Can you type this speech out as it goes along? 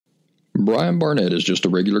Brian Barnett is just a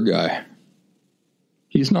regular guy.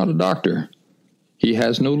 He's not a doctor. He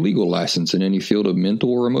has no legal license in any field of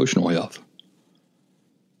mental or emotional health.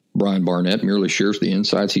 Brian Barnett merely shares the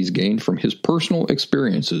insights he's gained from his personal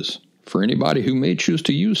experiences for anybody who may choose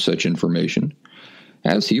to use such information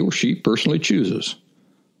as he or she personally chooses,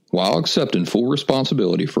 while accepting full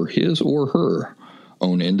responsibility for his or her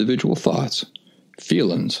own individual thoughts,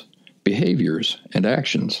 feelings, behaviors, and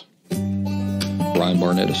actions. Brian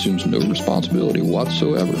Barnett assumes no responsibility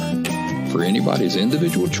whatsoever for anybody's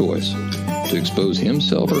individual choice to expose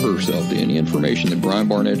himself or herself to any information that Brian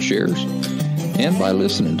Barnett shares, and by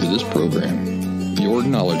listening to this program, you're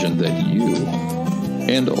acknowledging that you,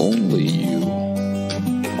 and only you,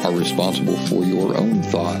 are responsible for your own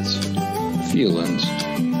thoughts, feelings,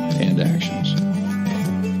 and actions.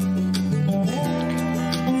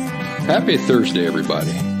 Happy Thursday,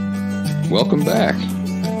 everybody. Welcome back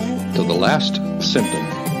to The Last Symptom.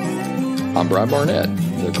 I'm Brian Barnett,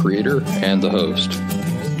 the creator and the host.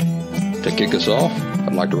 To kick us off,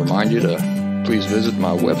 I'd like to remind you to please visit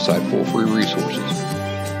my website for free resources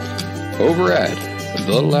over at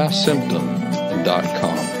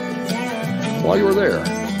thelastsymptom.com. While you're there,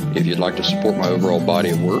 if you'd like to support my overall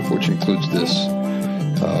body of work, which includes this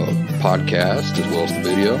podcast as well as the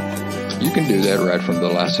video, you can do that right from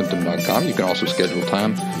thelastsymptom.com. You can also schedule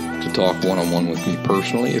time to talk one-on-one with me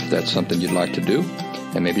personally if that's something you'd like to do,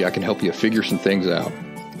 and maybe I can help you figure some things out.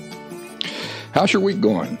 How's your week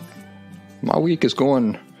going? My week is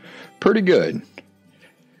going pretty good.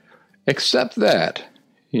 Except that,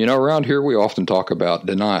 around here we often talk about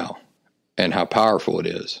denial and how powerful it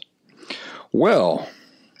is. Well,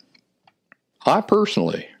 I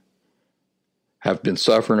personally have been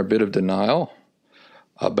suffering a bit of denial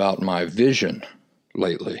about my vision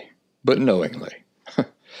lately, but knowingly.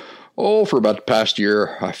 For about the past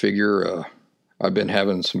year, I figure I've been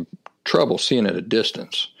having some trouble seeing at a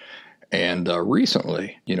distance. And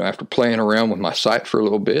recently, after playing around with my sight for a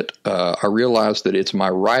little bit, I realized that it's my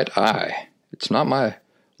right eye. It's not my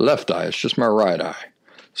left eye, it's just my right eye.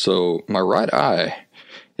 So my right eye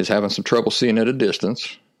is having some trouble seeing at a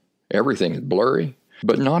distance. Everything is blurry,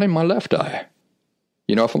 but not in my left eye.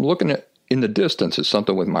 If I'm looking at in the distance at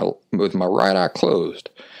something with my right eye closed,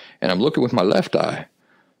 and I'm looking with my left eye,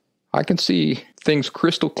 I can see things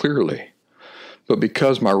crystal clearly. But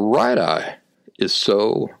because my right eye is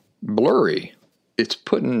so blurry, it's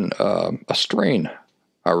putting a strain,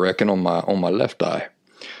 I reckon, on my left eye.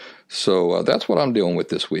 So that's what I'm dealing with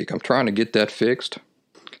this week. I'm trying to get that fixed.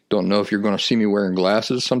 Don't know if you're going to see me wearing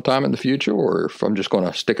glasses sometime in the future, or if I'm just going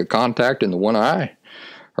to stick a contact in the one eye,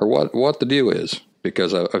 or what the deal is,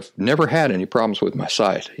 because I've never had any problems with my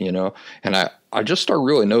sight, and I just start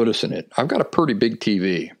really noticing it. I've got a pretty big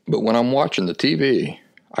TV, but when I'm watching the TV,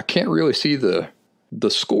 I can't really see the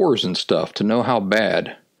scores and stuff to know how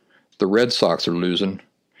bad the Red Sox are losing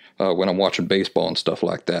when I'm watching baseball and stuff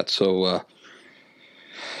like that. So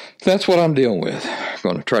that's what I'm dealing with. I'm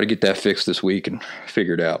going to try to get that fixed this week and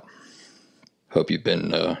figure it out. Hope you've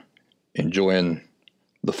been enjoying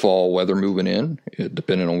the fall weather moving in,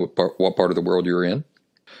 depending on what part of the world you're in.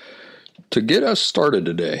 To get us started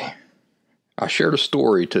today, I shared a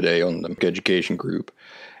story today on the education group,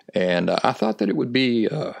 and I thought that it would be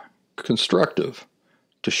constructive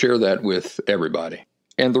to share that with everybody.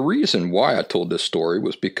 And the reason why I told this story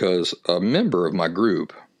was because a member of my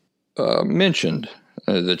group mentioned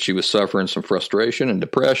that she was suffering some frustration and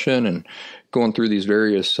depression and going through these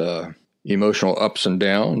various emotional ups and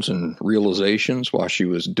downs and realizations while she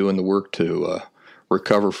was doing the work to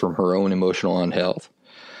recover from her own emotional unhealth.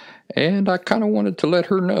 And I kind of wanted to let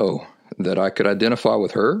her know that I could identify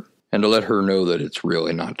with her, and to let her know that it's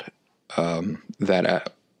really not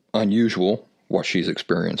that unusual what she's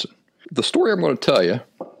experiencing. The story I'm going to tell you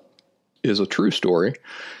is a true story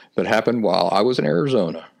that happened while I was in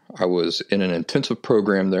Arizona. I was in an intensive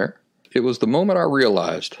program there. It was the moment I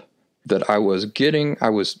realized that I was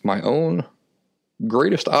my own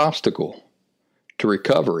greatest obstacle to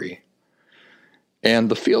recovery and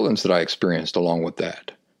the feelings that I experienced along with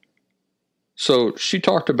that. So she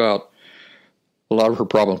talked about a lot of her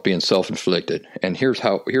problems being self-inflicted. And here's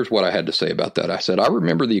what I had to say about that. I said, I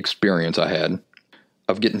remember the experience I had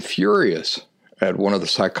of getting furious at one of the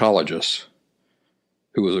psychologists,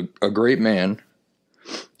 who was a great man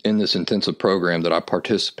in this intensive program that I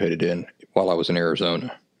participated in while I was in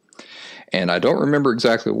Arizona. And I don't remember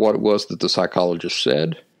exactly what it was that the psychologist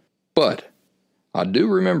said, but I do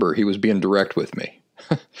remember he was being direct with me.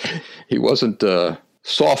 He wasn't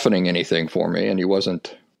softening anything for me, and he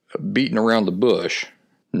wasn't beating around the bush.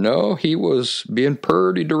 No, he was being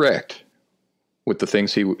pretty direct with the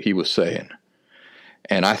things he was saying.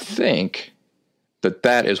 And I think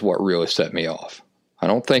that is what really set me off. I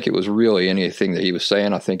don't think it was really anything that he was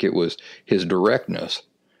saying. I think it was his directness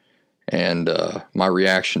and my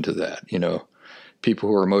reaction to that. People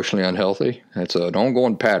who are emotionally unhealthy, it's an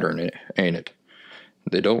ongoing pattern, ain't it?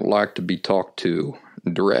 They don't like to be talked to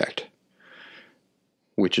direct,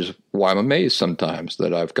 which is why I'm amazed sometimes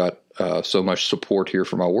that I've got so much support here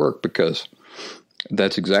for my work, because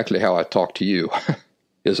that's exactly how I talk to you,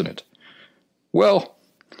 isn't it? Well,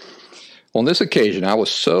 on this occasion, I was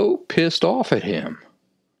so pissed off at him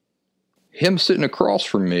sitting across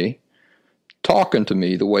from me, talking to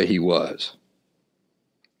me the way he was.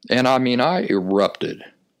 And I mean, I erupted.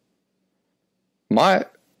 My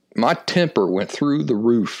temper went through the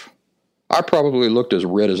roof. I probably looked as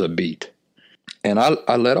red as a beet. And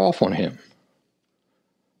I let off on him.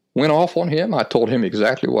 Went off on him. I told him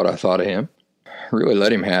exactly what I thought of him. Really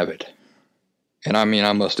let him have it. And I mean,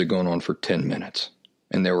 I must have gone on for 10 minutes.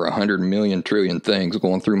 And there were 100 million trillion things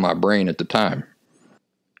going through my brain at the time.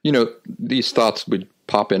 These thoughts would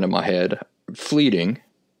pop into my head, fleeting,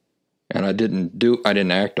 and I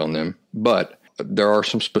didn't act on them. But there are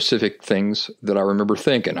some specific things that I remember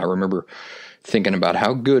thinking. I remember thinking about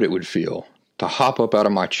how good it would feel to hop up out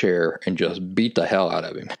of my chair and just beat the hell out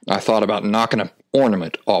of him. I thought about knocking an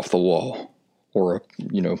ornament off the wall, or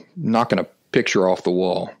knocking a picture off the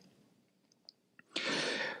wall.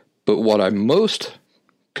 But what I most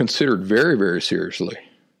considered very, very seriously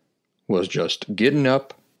was just getting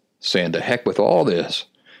up, saying to heck with all this,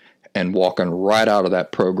 and walking right out of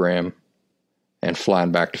that program and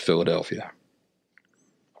flying back to Philadelphia.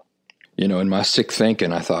 In my sick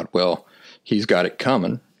thinking, I thought, well, he's got it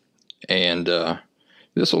coming, and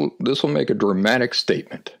this will make a dramatic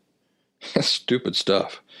statement. Stupid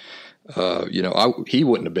stuff. He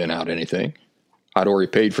wouldn't have been out anything. I'd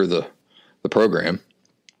already paid for the program.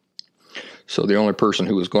 So the only person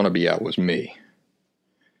who was going to be out was me.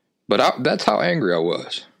 But that's how angry I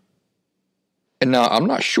was. And now I'm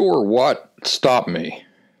not sure what stopped me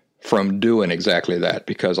from doing exactly that,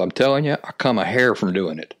 because I'm telling you, I come a hair from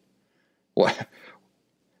doing it. What?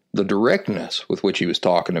 The directness with which he was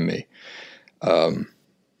talking to me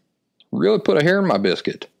really put a hair in my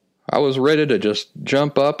biscuit. I was ready to just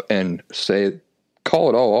jump up and call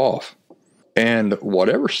it all off. And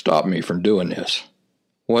whatever stopped me from doing this,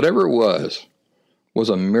 whatever it was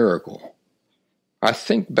a miracle. I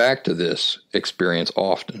think back to this experience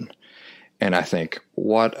often, and I think,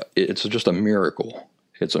 it's just a miracle.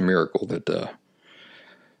 It's a miracle that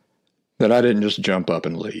I didn't just jump up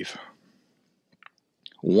and leave.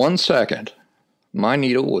 1 second, my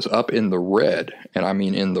needle was up in the red, and I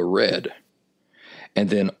mean in the red. And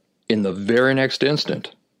then in the very next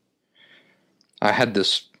instant, I had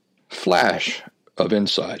this flash of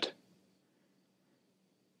insight.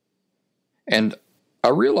 And I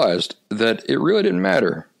realized that it really didn't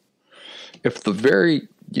matter if the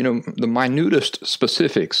minutest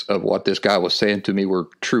specifics of what this guy was saying to me were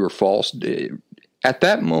true or false. At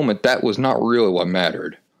that moment, that was not really what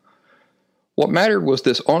mattered. What mattered was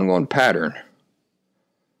this ongoing pattern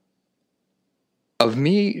of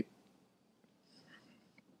me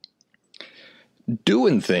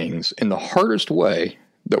doing things in the hardest way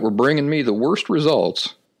that were bringing me the worst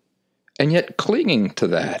results, and yet clinging to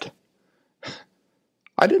that.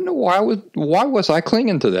 I didn't know why was I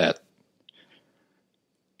clinging to that?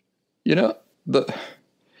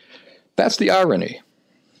 That's the irony.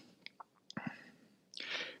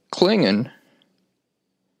 Clinging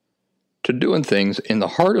to doing things in the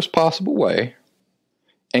hardest possible way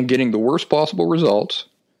and getting the worst possible results,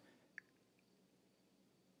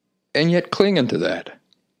 and yet clinging to that.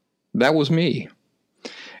 That was me.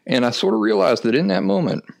 And I sort of realized that in that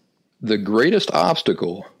moment, the greatest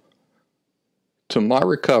obstacle to my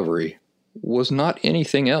recovery was not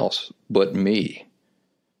anything else but me.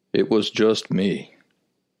 It was just me.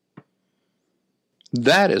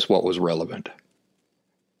 That is what was relevant.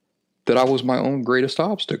 That I was my own greatest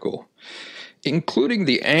obstacle, including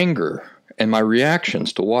the anger and my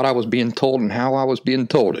reactions to what I was being told and how I was being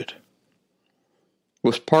told it,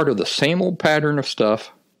 was part of the same old pattern of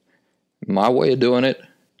stuff, my way of doing it,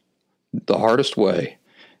 the hardest way,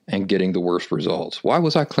 and getting the worst results. Why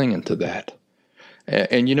was I clinging to that?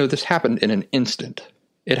 And this happened in an instant.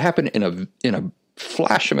 It happened in a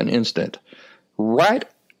flash of an instant, right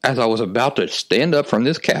as I was about to stand up from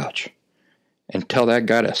this couch and tell that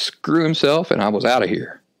guy to screw himself, and I was out of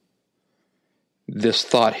here. This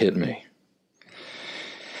thought hit me.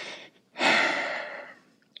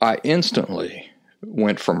 I instantly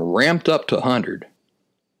went from ramped up to 100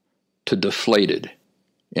 to deflated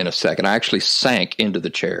in a second. I actually sank into the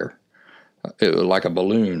chair. It was like a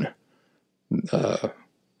balloon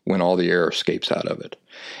when all the air escapes out of it.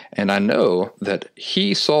 And I know that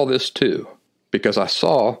he saw this too, because I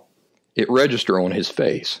saw it register on his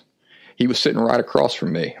face. He was sitting right across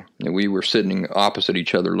from me, and we were sitting opposite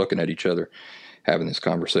each other, looking at each other, having this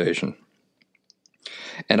conversation.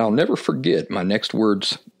 And I'll never forget my next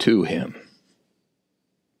words to him.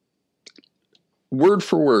 Word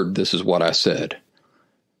for word, this is what I said.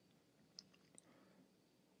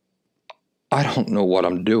 I don't know what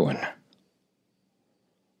I'm doing.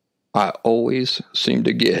 I always seem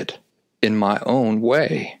to get in my own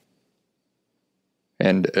way.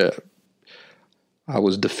 And I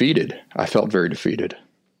was defeated. I felt very defeated.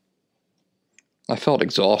 I felt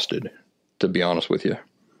exhausted, to be honest with you.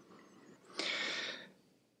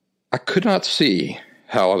 I could not see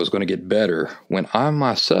how I was going to get better when I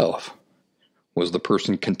myself was the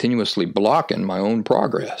person continuously blocking my own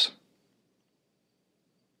progress.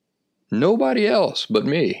 Nobody else but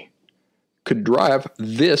me could drive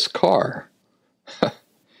this car.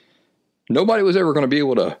 Nobody was ever going to be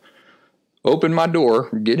able to open my door,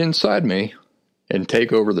 get inside me, and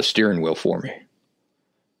take over the steering wheel for me.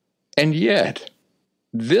 And yet,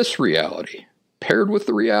 this reality, paired with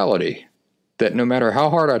the reality that no matter how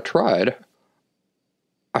hard I tried,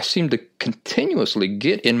 I seemed to continuously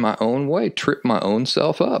get in my own way, trip my own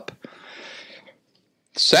self up,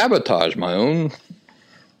 sabotage my own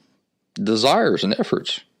desires and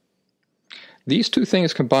efforts. These two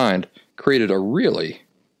things combined created a really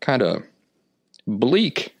kind of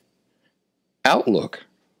bleak outlook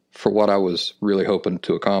for what I was really hoping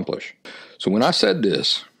to accomplish. So when I said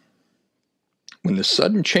this, when this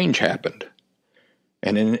sudden change happened,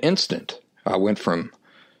 and in an instant, I went from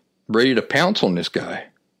ready to pounce on this guy,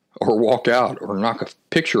 or walk out, or knock a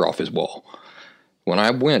picture off his wall. When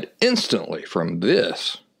I went instantly from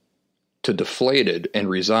this to deflated and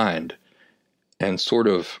resigned, and sort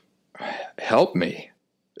of help me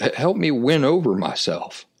win over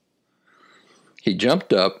myself. He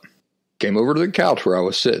jumped up, came over to the couch where I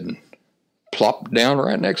was sitting, plopped down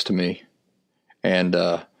right next to me, and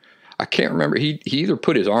I can't remember. He either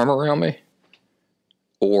put his arm around me,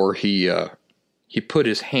 or he put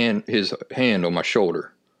his hand on my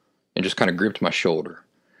shoulder, and just kind of gripped my shoulder.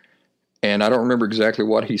 And I don't remember exactly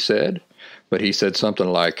what he said, but he said something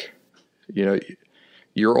like,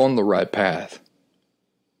 you're on the right path.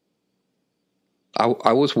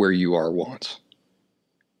 I was where you are once.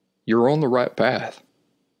 You're on the right path.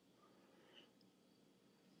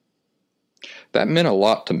 That meant a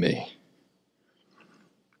lot to me.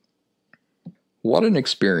 What an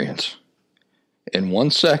experience. In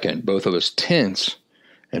 1 second, both of us tense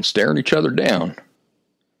and staring each other down.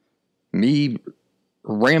 Me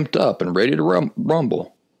ramped up and ready to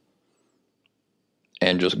rumble.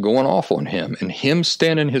 And just going off on him, and him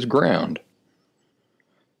standing his ground.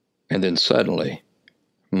 And then suddenly,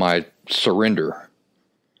 my surrender.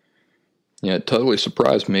 It totally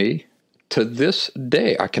surprised me. To this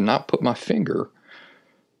day, I cannot put my finger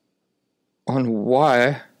on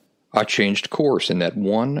why I changed course in that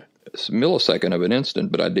 1 millisecond of an instant,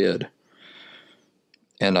 but I did.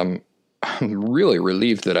 And I'm really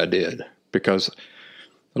relieved that I did, because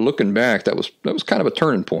looking back, that was kind of a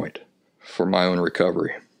turning point for my own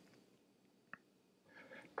recovery.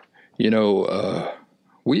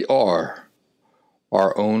 We are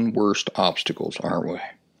our own worst obstacles, aren't we?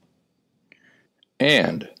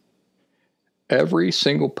 And every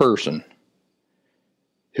single person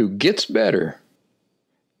who gets better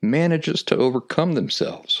manages to overcome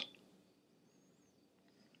themselves.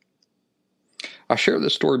 I share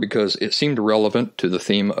this story because it seemed relevant to the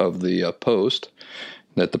theme of the post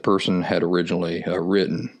that the person had originally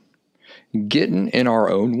written. Getting in our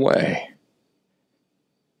own way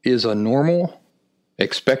is a normal,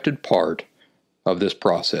 expected part of this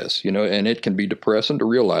process, and it can be depressing to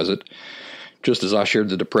realize it, just as I shared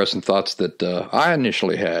the depressing thoughts that I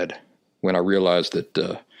initially had when I realized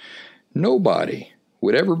that nobody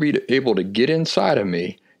would ever be able to get inside of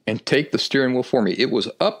me and take the steering wheel for me. It was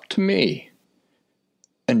up to me.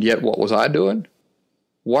 And yet what was I doing?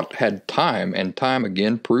 What had time and time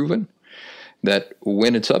again proven? That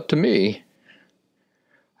when it's up to me,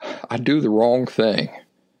 I do the wrong thing.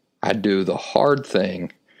 I do the hard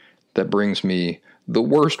thing that brings me the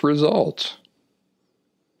worst results.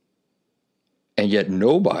 And yet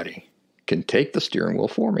nobody can take the steering wheel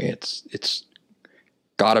for me. It's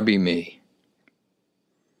got to be me.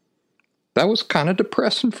 That was kind of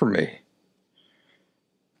depressing for me.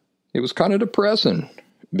 It was kind of depressing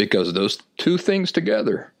because those two things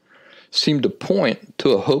together seemed to point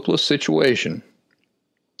to a hopeless situation.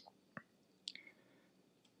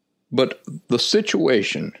 But the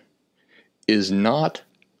situation is not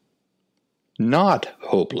not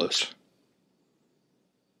hopeless.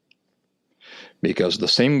 Because the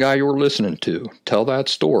same guy you're listening to tell that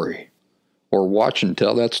story, or watching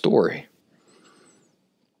tell that story,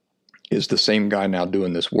 is the same guy now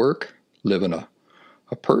doing this work, living a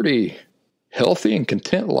pretty healthy and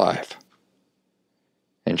content life,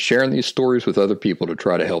 and sharing these stories with other people to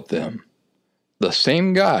try to help them. The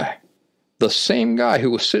same guy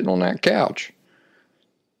who was sitting on that couch,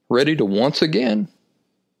 ready to once again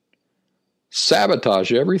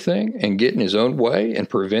sabotage everything and get in his own way and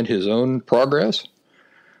prevent his own progress,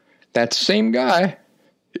 that same guy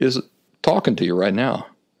is talking to you right now,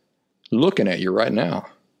 looking at you right now.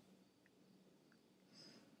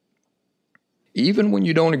 Even when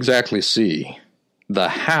you don't exactly see the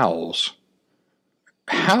how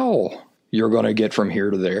you're going to get from here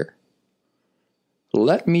to there,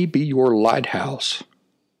 let me be your lighthouse.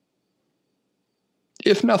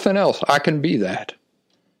 If nothing else, I can be that.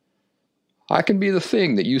 I can be the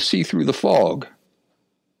thing that you see through the fog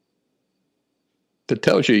that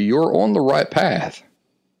tells you you're on the right path.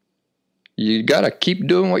 You got to keep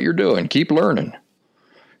doing what you're doing. Keep learning.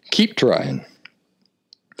 Keep trying.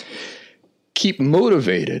 Keep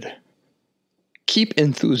motivated. Keep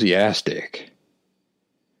enthusiastic.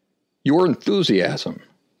 Your enthusiasm,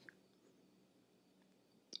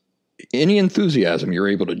 any enthusiasm you're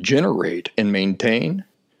able to generate and maintain,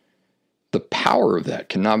 the power of that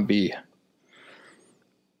cannot be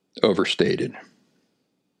overstated.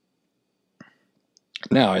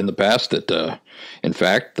 Now, in the past, in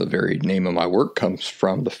fact, the very name of my work comes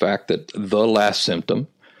from the fact that the last symptom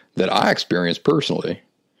that I experienced personally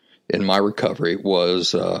in my recovery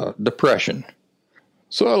was depression.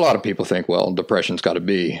 So a lot of people think, well, depression's got to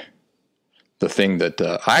be the thing that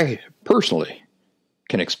I personally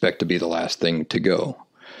can expect to be the last thing to go.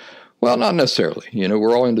 Well, not necessarily.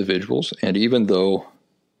 We're all individuals, and even though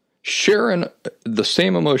sharing the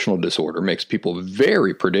same emotional disorder makes people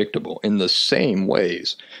very predictable in the same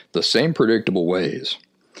ways, the same predictable ways,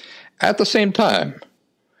 at the same time,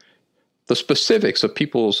 the specifics of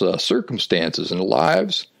people's circumstances and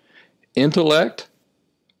lives, intellect,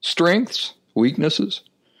 strengths, weaknesses,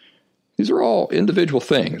 these are all individual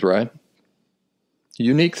things, right?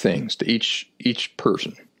 Unique things to each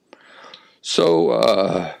person.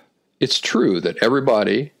 So it's true that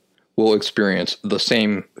everybody will experience the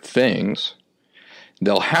same things.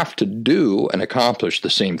 They'll have to do and accomplish the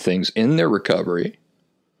same things in their recovery.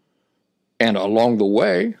 And along the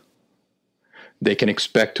way, they can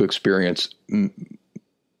expect to experience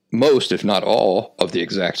most, if not all, of the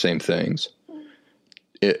exact same things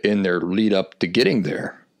in their lead up to getting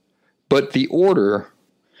there. But the order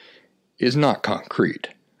is not concrete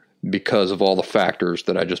because of all the factors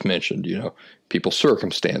that I just mentioned, people's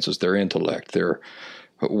circumstances, their intellect,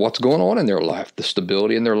 what's going on in their life, the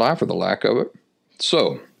stability in their life or the lack of it.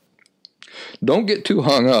 So, don't get too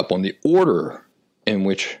hung up on the order in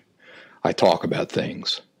which I talk about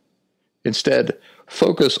things. Instead,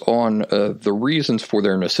 focus on the reasons for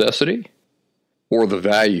their necessity or the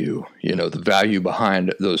value, the value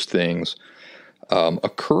behind those things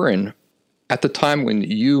occurring at the time when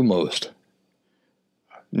you most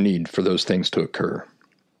need for those things to occur.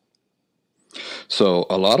 So,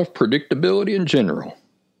 a lot of predictability in general,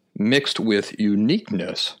 mixed with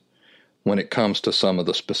uniqueness when it comes to some of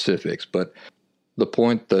the specifics. But the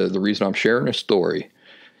point, the reason I'm sharing this story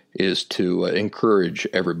is to encourage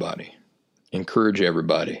everybody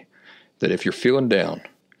that if you're feeling down,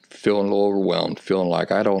 feeling a little overwhelmed, feeling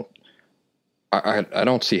like I don't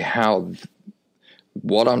see how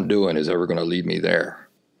what I'm doing is ever going to lead me there.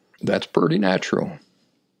 That's pretty natural.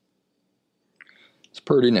 It's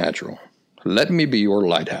pretty natural. Let me be your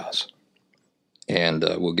lighthouse, and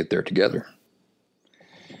we'll get there together.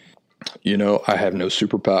 I have no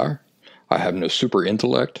superpower. I have no super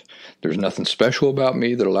intellect. There's nothing special about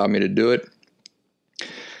me that allowed me to do it,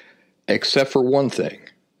 except for one thing: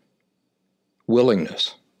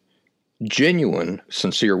 willingness. Genuine,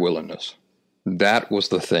 sincere willingness. That was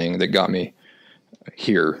the thing that got me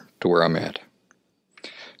here to where I'm at.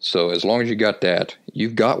 So as long as you got that,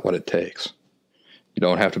 you've got what it takes. You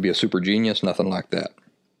don't have to be a super genius, nothing like that.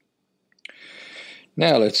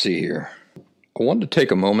 Now let's see here. I wanted to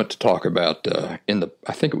take a moment to talk about,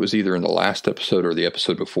 I think it was either in the last episode or the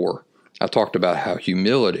episode before, I talked about how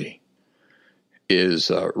humility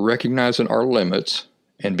is recognizing our limits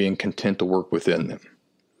and being content to work within them.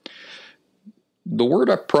 The word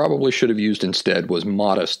I probably should have used instead was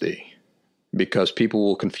modesty, because people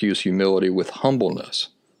will confuse humility with humbleness.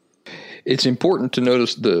 It's important to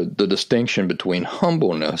notice the distinction between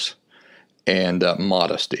humbleness and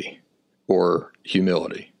modesty or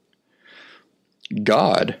humility.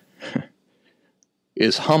 God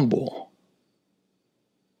is humble.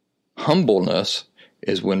 Humbleness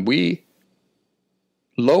is when we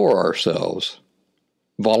lower ourselves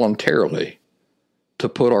voluntarily to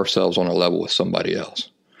put ourselves on a level with somebody else.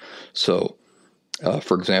 So,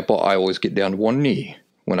 for example, I always get down to one knee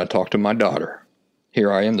when I talk to my daughter.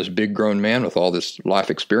 Here I am, this big grown man with all this life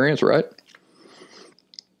experience, right?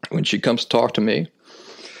 When she comes to talk to me,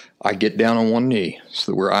 I get down on one knee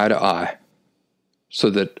so that we're eye to eye, so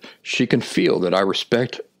that she can feel that I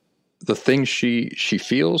respect the things she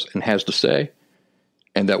feels and has to say,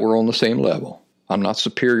 and that we're on the same level. I'm not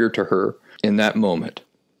superior to her in that moment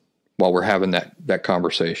while we're having that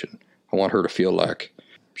conversation. I want her to feel like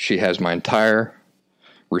she has my entire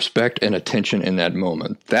respect and attention in that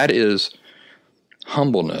moment. That is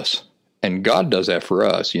humbleness. And God does that for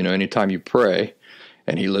us. You know, anytime you pray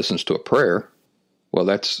and he listens to a prayer, well,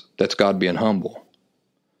 that's God being humble.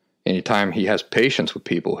 Anytime he has patience with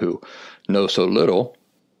people who know so little,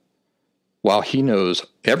 while he knows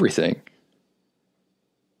everything,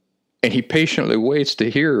 and he patiently waits to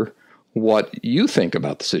hear what you think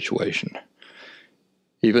about the situation,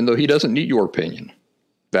 even though he doesn't need your opinion.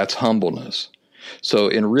 That's humbleness. So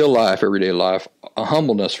in real life, everyday life, a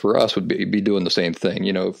humbleness for us would be doing the same thing.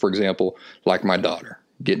 You know, for example, like my daughter,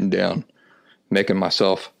 getting down, making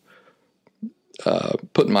myself,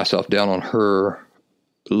 putting myself down on her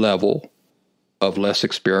level of less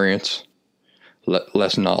experience,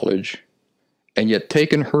 less knowledge, and yet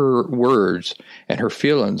taking her words and her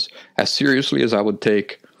feelings as seriously as I would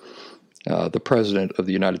take the President of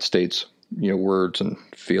the United States, you know, words and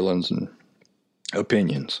feelings and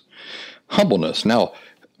opinions. Humbleness. Now,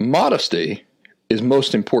 modesty is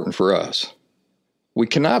most important for us. We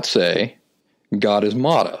cannot say God is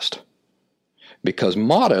modest, because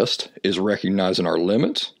modest is recognizing our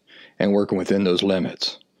limits and working within those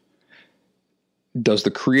limits. Does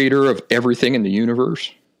the creator of everything in the universe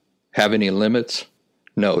have any limits?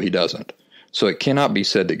 No, he doesn't. So it cannot be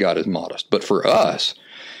said that God is modest. But for us,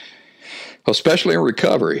 especially in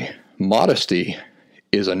recovery, modesty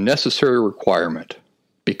is a necessary requirement,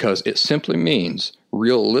 because it simply means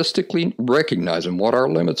realistically recognizing what our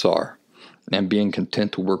limits are and being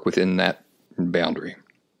content to work within that boundary.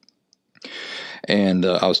 And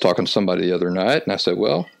I was talking to somebody the other night, and I said,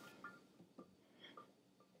 well,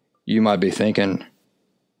 you might be thinking,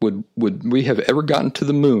 would we have ever gotten to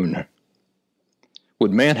the moon?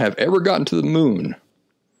 Would man have ever gotten to the moon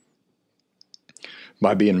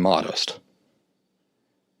by being modest?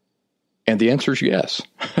 And the answer is yes.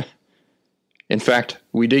 In fact,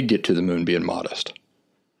 we did get to the moon being modest.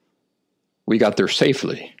 We got there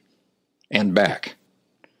safely and back.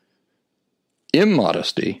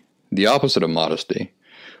 Immodesty, the opposite of modesty,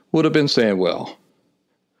 would have been saying, well,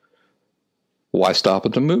 why stop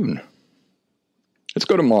at the moon? Let's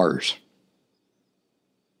go to Mars.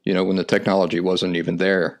 You know, when the technology wasn't even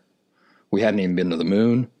there. We hadn't even been to the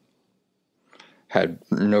moon. Had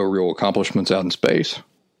no real accomplishments out in space.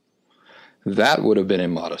 That would have been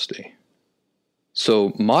immodesty.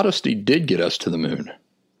 So modesty did get us to the moon.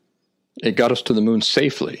 It got us to the moon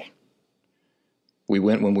safely. We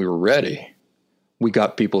went when we were ready. We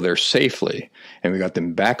got people there safely, and we got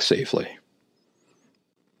them back safely.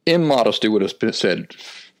 Immodesty would have said,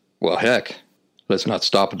 well, heck, let's not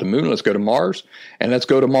stop at the moon, let's go to Mars, and let's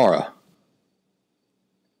go tomorrow.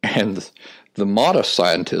 And the modest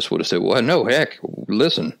scientist would have said, well, no, heck,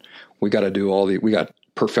 listen, we got to we got to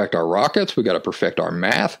perfect our rockets, we got to perfect our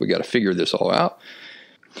math, we got to figure this all out.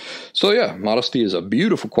 So yeah, modesty is a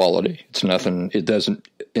beautiful quality. It's nothing, it doesn't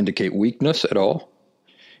indicate weakness at all.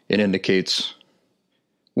 It indicates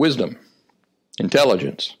wisdom,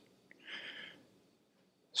 intelligence.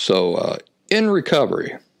 So in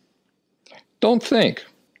recovery, don't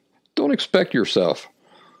expect yourself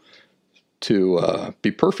to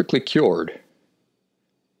be perfectly cured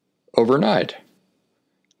overnight.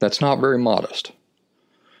 That's not very modest.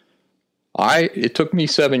 It took me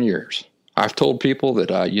 7 years. I've told people that,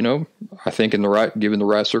 I think given the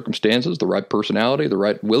right circumstances, the right personality, the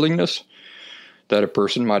right willingness, that a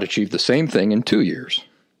person might achieve the same thing in 2 years.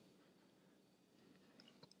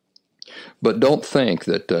 But don't think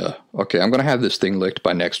that, okay, I'm going to have this thing licked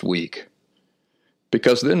by next week.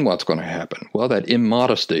 Because then what's going to happen? Well, that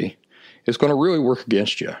immodesty is going to really work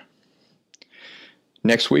against you.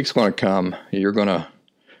 Next week's going to come, you're going to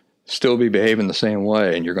still be behaving the same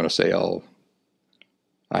way, and you're going to say, oh,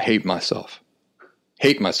 I hate myself.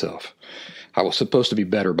 Hate myself. I was supposed to be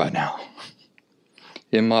better by now.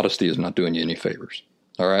 Immodesty is not doing you any favors.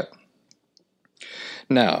 All right?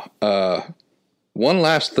 Now, one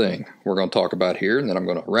last thing we're going to talk about here, and then I'm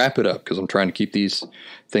going to wrap it up because I'm trying to keep these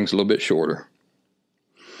things a little bit shorter.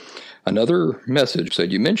 Another message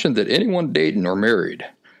said, you mentioned that anyone dating or married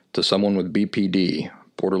to someone with BPD,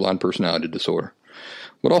 borderline personality disorder,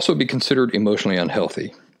 would also be considered emotionally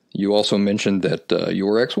unhealthy. You also mentioned that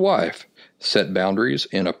your ex-wife set boundaries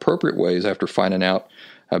in appropriate ways after finding out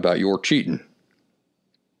about your cheating,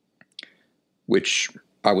 which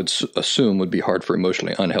I would assume would be hard for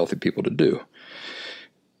emotionally unhealthy people to do.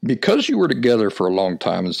 Because you were together for a long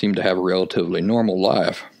time and seemed to have a relatively normal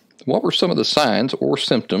life, what were some of the signs or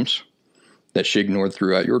symptoms that she ignored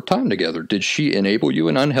throughout your time together? Did she enable you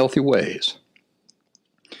in unhealthy ways?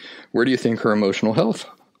 Where do you think her emotional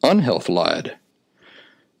unhealth lied?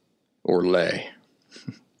 Or lay?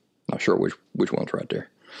 Not sure which one's right there.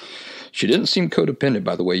 She didn't seem codependent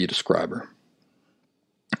by the way you describe her.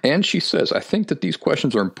 And she says, I think that these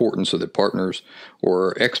questions are important so that partners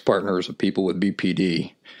or ex-partners of people with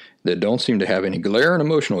BPD that don't seem to have any glaring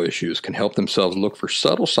emotional issues can help themselves look for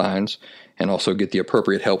subtle signs and also get the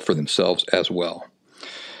appropriate help for themselves as well.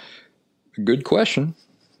 Good question.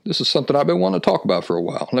 This is something I've been wanting to talk about for a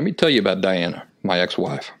while. Let me tell you about Diana, my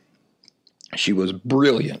ex-wife. She was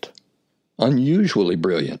brilliant, unusually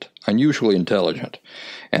intelligent,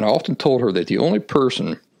 and I often told her that the only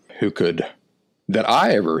person that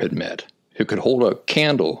I ever had met who could hold a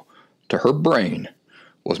candle to her brain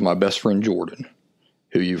was my best friend Jordan,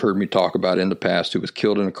 who you've heard me talk about in the past, who was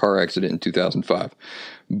killed in a car accident in 2005.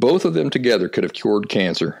 Both of them together could have cured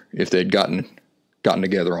cancer if they'd gotten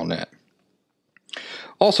together on that.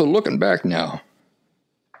 Also, looking back now,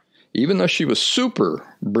 even though she was super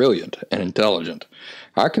brilliant and intelligent,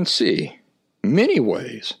 I can see many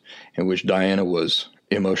ways in which Diana was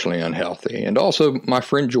emotionally unhealthy. And also, my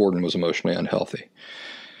friend Jordan was emotionally unhealthy.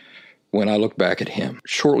 When I look back at him,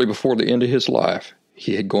 shortly before the end of his life,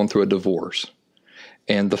 he had gone through a divorce.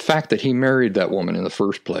 And the fact that he married that woman in the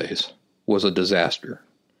first place was a disaster.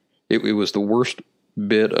 It was the worst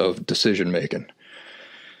bit of decision-making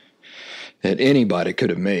that anybody could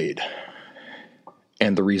have made.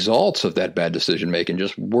 And the results of that bad decision-making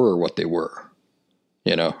just were what they were.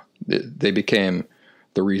 You know, the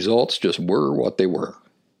results just were what they were.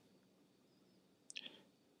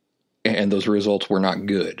 And those results were not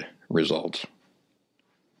good results.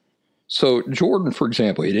 So Jordan, for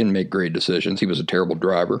example, he didn't make great decisions. He was a terrible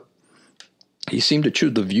driver. He seemed to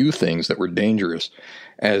choose to view things that were dangerous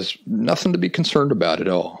as nothing to be concerned about at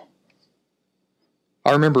all.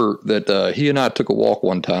 I remember that he and I took a walk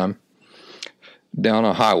one time down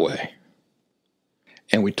a highway.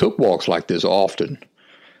 And we took walks like this often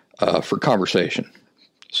for conversation.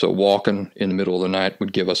 So walking in the middle of the night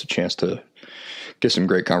would give us a chance to get some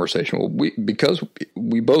great conversation. Well, because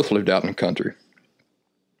we both lived out in the country,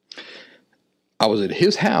 I was at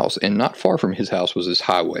his house, and not far from his house was this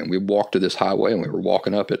highway. And we walked to this highway, and we were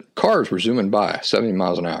walking up it. Cars were zooming by 70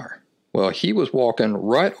 miles an hour. Well, he was walking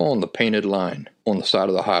right on the painted line on the side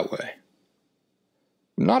of the highway.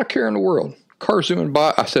 Not a care in the world. Cars zooming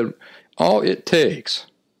by. I said, all it takes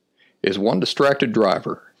is one distracted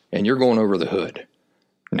driver, and you're going over the hood.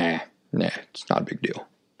 Nah, it's not a big deal.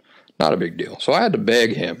 Not a big deal. So I had to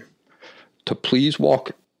beg him to please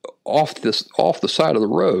walk off the side of the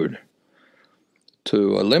road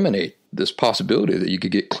to eliminate this possibility that you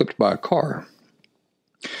could get clipped by a car.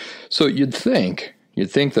 So you'd think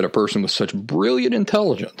that a person with such brilliant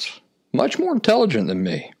intelligence, much more intelligent than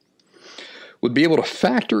me, would be able to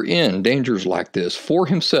factor in dangers like this for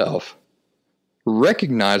himself,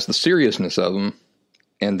 recognize the seriousness of them,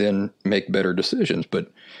 and then make better decisions.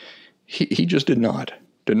 But he just did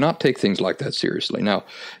not take things like that seriously. Now,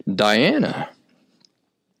 Diana,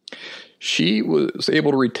 she was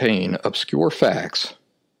able to retain obscure facts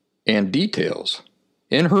and details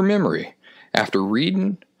in her memory after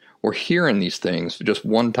reading or hearing these things just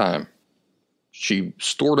one time. She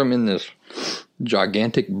stored them in this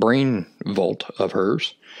gigantic brain vault of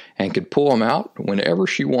hers and could pull them out whenever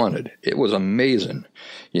she wanted. It was amazing.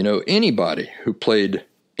 You know, anybody who played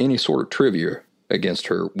any sort of trivia against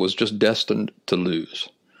her was just destined to lose.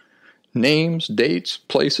 Names, dates,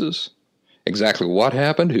 places, exactly what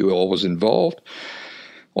happened, who all was involved,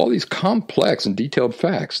 all these complex and detailed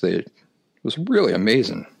facts. It was really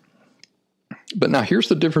amazing. But now here's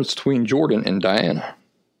the difference between Jordan and Diana.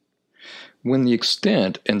 When the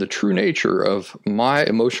extent and the true nature of my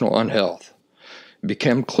emotional unhealth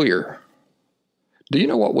became clear, do you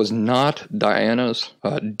know what was not Diana's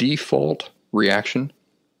default reaction?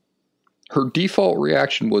 Her default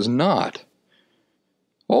reaction was not,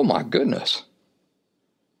 oh my goodness,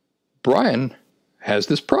 Brian has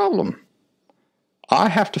this problem. I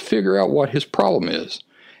have to figure out what his problem is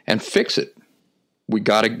and fix it. We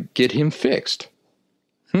got to get him fixed.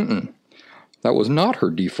 That was not her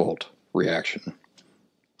default reaction.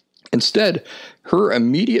 Instead, her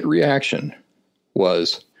immediate reaction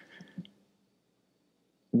was,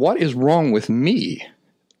 what is wrong with me,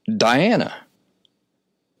 Diana?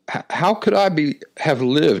 How could I have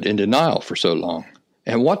lived in denial for so long?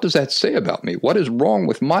 And what does that say about me? What is wrong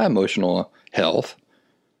with my emotional health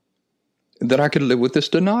that I could live with this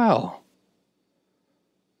denial?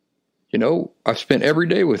 You know, I've spent every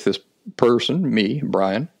day with this person, me,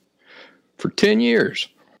 Brian, for 10 years.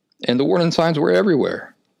 And the warning signs were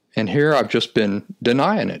everywhere. And here I've just been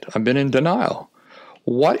denying it. I've been in denial.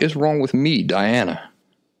 What is wrong with me, Diana?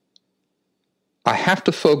 I have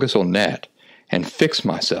to focus on that and fix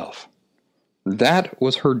myself. That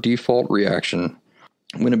was her default reaction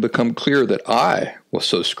when it became clear that I was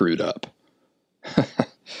so screwed up.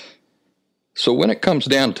 So when it comes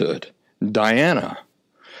down to it, Diana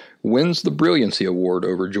wins the Brilliancy Award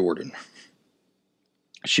over Jordan.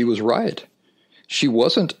 She was right. She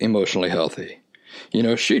wasn't emotionally healthy. You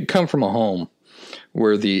know, she'd come from a home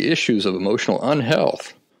where the issues of emotional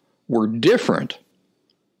unhealth were different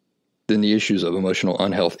than the issues of emotional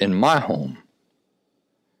unhealth in my home.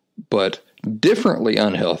 But differently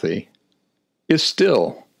unhealthy is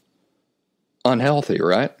still unhealthy,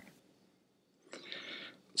 right?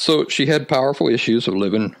 So she had powerful issues of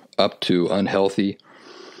living up to unhealthy,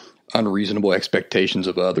 unreasonable expectations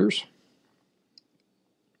of others.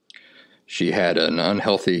 She had an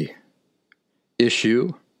unhealthy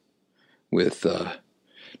issue with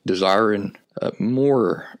desiring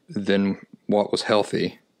more than what was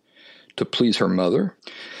healthy to please her mother.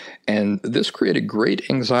 And this created great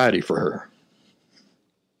anxiety for her.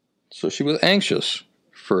 So she was anxious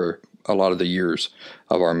for a lot of the years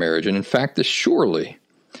of our marriage. And in fact, this surely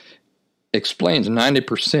explains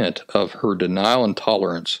 90% of her denial and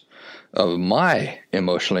tolerance of my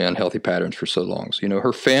emotionally unhealthy patterns for so long. So, you know,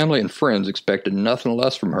 her family and friends expected nothing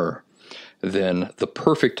less from her than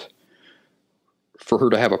for her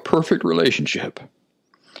to have a perfect relationship.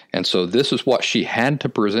 And so this is what she had to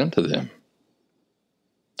present to them,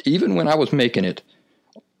 even when I was making it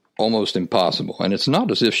almost impossible. And it's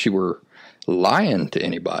not as if she were lying to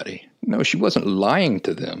anybody. No, she wasn't lying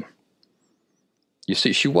to them. You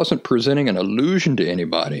see, she wasn't presenting an illusion to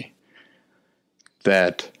anybody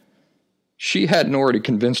that she hadn't already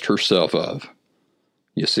convinced herself of.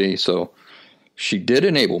 You see, so she did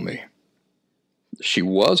enable me. She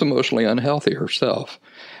was emotionally unhealthy herself.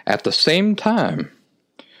 At the same time,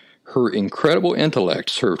 her incredible intellect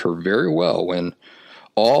served her very well when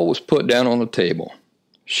all was put down on the table.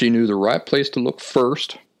 She knew the right place to look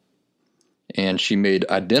first, and she made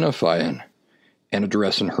identifying and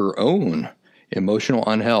addressing her own emotional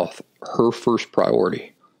unhealth her first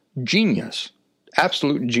priority. Genius.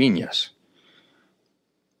 Absolute genius.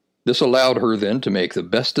 This allowed her then to make the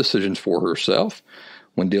best decisions for herself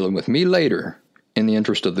when dealing with me later in the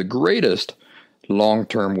interest of the greatest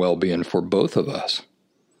long-term well-being for both of us.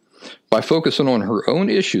 By focusing on her own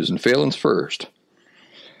issues and failings first,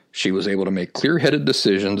 she was able to make clear-headed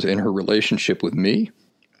decisions in her relationship with me,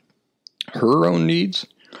 her own needs,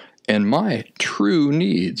 and my true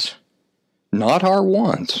needs. Not our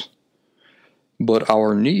wants, but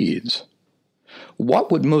our needs.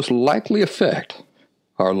 What would most likely affect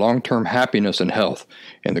our long-term happiness and health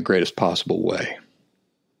in the greatest possible way?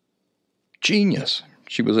 Genius.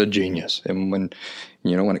 She was a genius. And when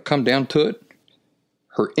it come down to it,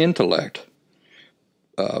 her intellect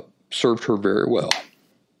served her very well.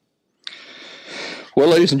 Well,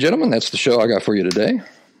 ladies and gentlemen, that's the show I got for you today.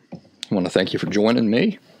 I want to thank you for joining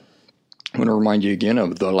me. I want to remind you again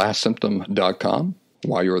of thelastsymptom.com.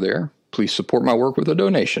 While you're there, please support my work with a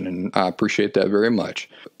donation, and I appreciate that very much.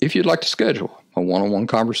 If you'd like to schedule a one-on-one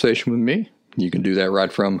conversation with me, you can do that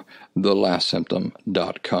right from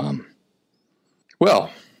thelastsymptom.com. Well,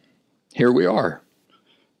 here we are.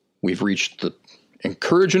 We've reached the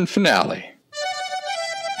encouraging finale.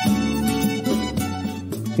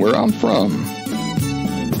 Where I'm from,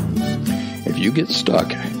 if you get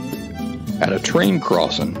stuck at a train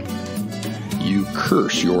crossing, you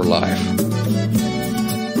curse your life.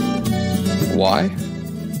 Why?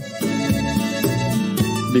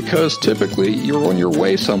 Because typically you're on your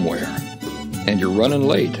way somewhere and you're running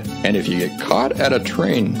late. And if you get caught at a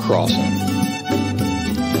train crossing,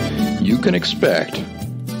 you can expect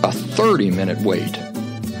a 30-minute wait.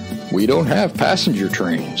 We don't have passenger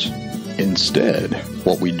trains. Instead,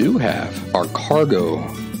 what we do have are cargo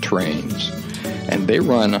trains, and they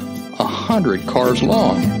run 100 cars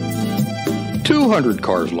long, 200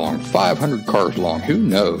 cars long, 500 cars long, who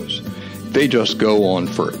knows? They just go on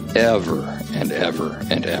forever and ever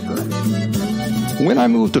and ever. When I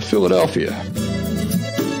moved to Philadelphia,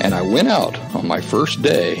 and I went out on my first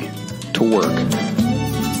day to work,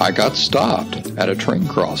 I got stopped at a train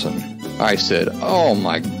crossing. I said, oh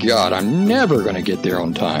my God, I'm never going to get there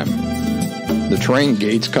on time. The train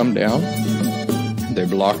gates come down. They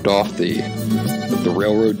blocked off the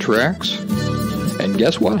railroad tracks. And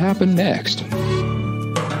guess what happened next?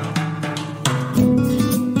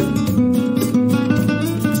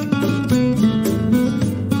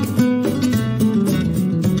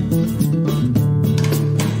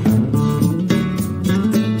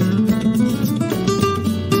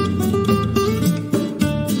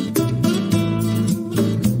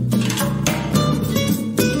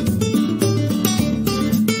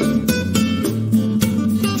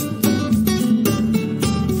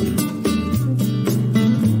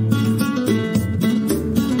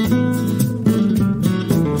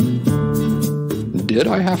 Did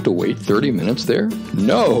I have to wait 30 minutes there?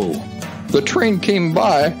 No. The train came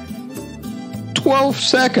by 12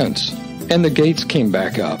 seconds and the gates came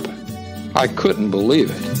back up. I couldn't believe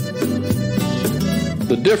it.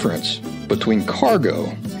 The difference between cargo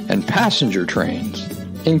and passenger trains.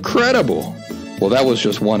 Incredible. Well, that was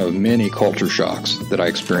just one of many culture shocks that I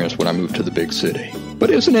experienced when I moved to the big city. But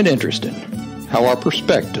isn't it interesting how our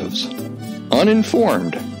perspectives,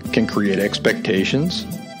 uninformed, can create expectations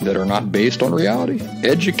that are not based on reality?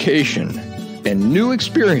 Education and new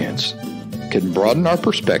experience can broaden our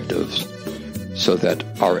perspectives so that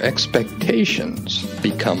our expectations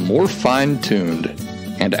become more fine-tuned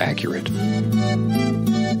and accurate.